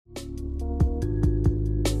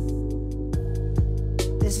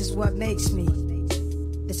This is what makes me.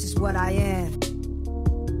 This is what I am.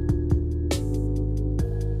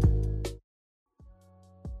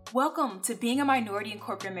 Welcome to Being a Minority in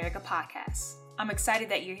Corporate America podcast. I'm excited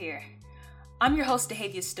that you're here. I'm your host,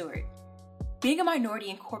 Dahavia Stewart. Being a Minority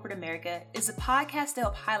in Corporate America is a podcast to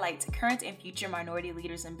help highlight current and future minority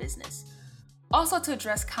leaders in business. Also to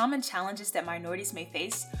address common challenges that minorities may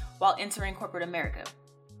face while entering corporate America.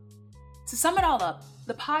 To sum it all up,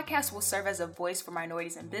 the podcast will serve as a voice for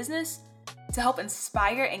minorities in business to help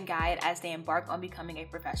inspire and guide as they embark on becoming a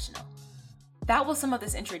professional. That was some of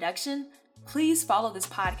this introduction. Please follow this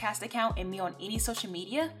podcast account and me on any social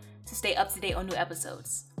media to stay up to date on new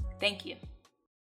episodes. Thank you.